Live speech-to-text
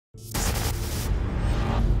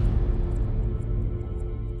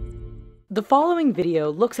The following video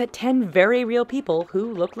looks at 10 very real people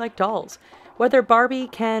who look like dolls. Whether Barbie,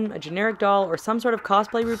 Ken, a generic doll, or some sort of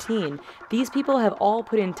cosplay routine, these people have all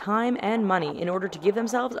put in time and money in order to give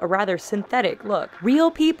themselves a rather synthetic look. Real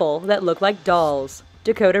people that look like dolls.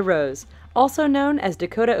 Dakota Rose. Also known as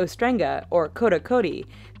Dakota Ostrenga, or Kota Koti,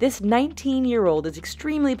 this 19-year-old is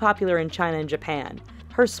extremely popular in China and Japan.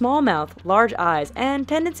 Her small mouth, large eyes, and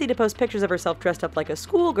tendency to post pictures of herself dressed up like a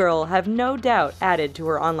schoolgirl have no doubt added to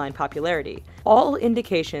her online popularity. All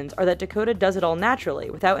indications are that Dakota does it all naturally,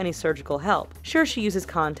 without any surgical help. Sure, she uses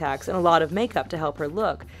contacts and a lot of makeup to help her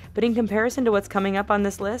look, but in comparison to what's coming up on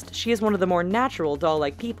this list, she is one of the more natural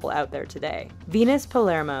doll-like people out there today. Venus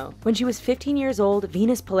Palermo. When she was 15 years old,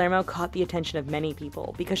 Venus Palermo caught the attention of many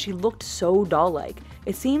people because she looked so doll-like.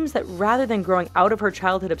 It seems that rather than growing out of her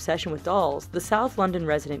childhood obsession with dolls, the South London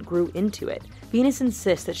resident grew into it. Venus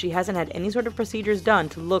insists that she hasn't had any sort of procedures done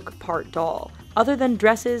to look part doll. Other than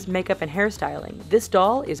dresses, makeup, and hairstyling, this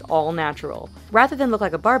doll is all natural. Rather than look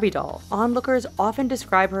like a Barbie doll, onlookers often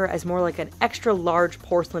describe her as more like an extra-large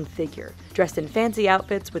porcelain figure, dressed in fancy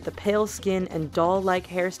outfits with the pale skin and doll-like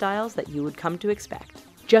hairstyles that you would come to expect.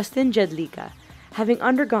 Justin Jedlicka. Having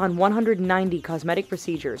undergone 190 cosmetic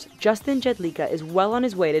procedures, Justin Jedlicka is well on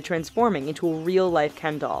his way to transforming into a real-life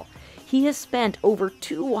Ken doll. He has spent over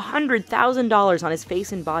 $200,000 on his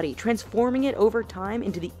face and body, transforming it over time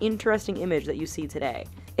into the interesting image that you see today.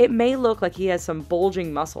 It may look like he has some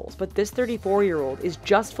bulging muscles, but this 34-year-old is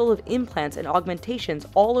just full of implants and augmentations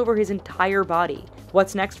all over his entire body.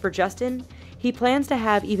 What's next for Justin? He plans to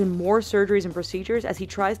have even more surgeries and procedures as he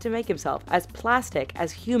tries to make himself as plastic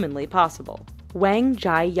as humanly possible. Wang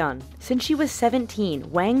Jiayun. Since she was 17,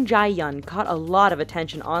 Wang Jiayun caught a lot of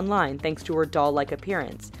attention online thanks to her doll-like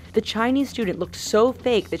appearance. The Chinese student looked so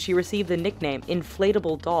fake that she received the nickname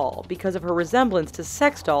Inflatable Doll because of her resemblance to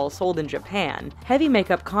sex dolls sold in Japan. Heavy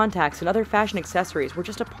makeup, contacts, and other fashion accessories were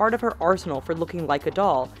just a part of her arsenal for looking like a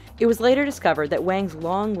doll. It was later discovered that Wang's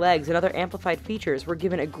long legs and other amplified features were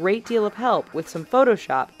given a great deal of help with some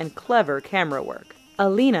Photoshop and clever camera work.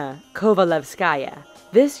 Alina Kovalevskaya.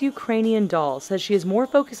 This Ukrainian doll says she is more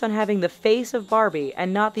focused on having the face of Barbie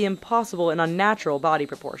and not the impossible and unnatural body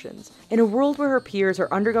proportions. In a world where her peers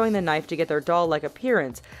are undergoing the knife to get their doll-like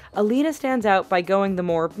appearance, Alina stands out by going the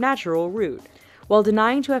more natural route. While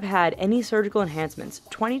denying to have had any surgical enhancements,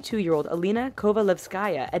 22-year-old Alina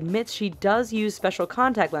Kovalevskaya admits she does use special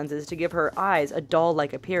contact lenses to give her eyes a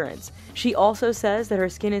doll-like appearance. She also says that her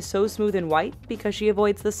skin is so smooth and white because she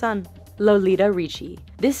avoids the sun. Lolita Ricci.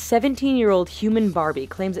 This 17-year-old human Barbie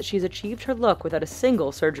claims that she's achieved her look without a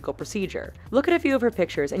single surgical procedure. Look at a few of her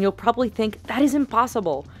pictures and you'll probably think, that is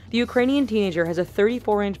impossible! The Ukrainian teenager has a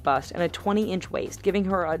 34-inch bust and a 20-inch waist, giving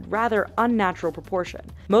her a rather unnatural proportion.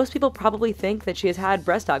 Most people probably think that she has had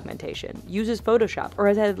breast augmentation, uses Photoshop, or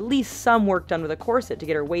has had at least some work done with a corset to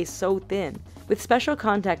get her waist so thin. With special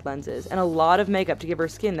contact lenses and a lot of makeup to give her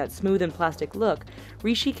skin that smooth and plastic look,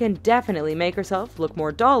 Ricci can definitely make herself look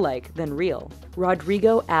more doll-like than real.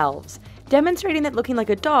 Rodrigo Alves. Demonstrating that looking like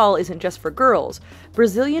a doll isn't just for girls,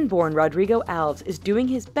 Brazilian-born Rodrigo Alves is doing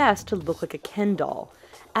his best to look like a Ken doll.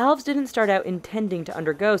 Alves didn't start out intending to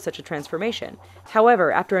undergo such a transformation.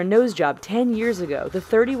 However, after a nose job 10 years ago, the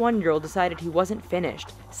 31-year-old decided he wasn't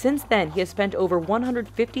finished. Since then, he has spent over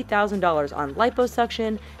 $150,000 on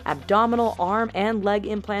liposuction, abdominal, arm, and leg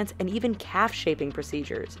implants, and even calf-shaping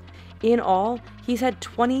procedures. In all, he's had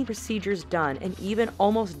 20 procedures done and even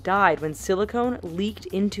almost died when silicone leaked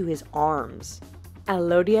into his arms.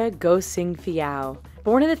 Alodia Gosing Fiao.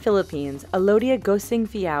 Born in the Philippines, Alodia Gosing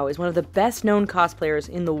Fiao is one of the best-known cosplayers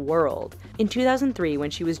in the world. In 2003, when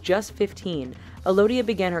she was just 15, Alodia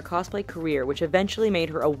began her cosplay career, which eventually made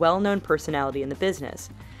her a well-known personality in the business.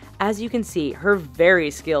 As you can see, her very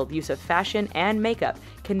skilled use of fashion and makeup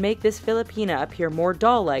can make this Filipina appear more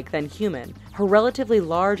doll-like than human. Her relatively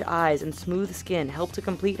large eyes and smooth skin helped to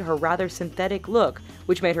complete her rather synthetic look,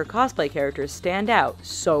 which made her cosplay characters stand out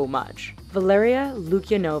so much. Valeria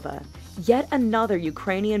Lukyanova. Yet another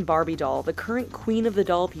Ukrainian Barbie doll, the current queen of the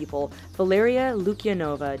doll people, Valeria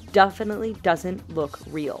Lukyanova definitely doesn't look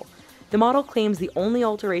real. The model claims the only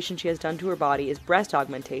alteration she has done to her body is breast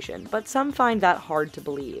augmentation, but some find that hard to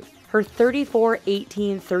believe. Her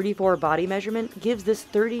 34-18-34 body measurement gives this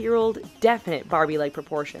 30-year-old definite Barbie-like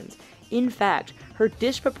proportions. In fact, her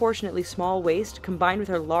disproportionately small waist combined with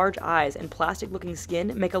her large eyes and plastic-looking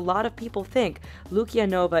skin make a lot of people think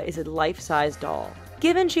Lukyanova is a life-size doll.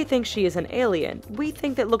 Given she thinks she is an alien, we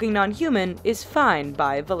think that looking non-human is fine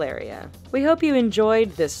by Valeria. We hope you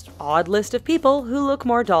enjoyed this odd list of people who look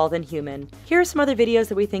more doll than human. Here are some other videos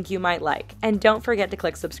that we think you might like, and don't forget to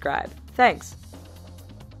click subscribe. Thanks!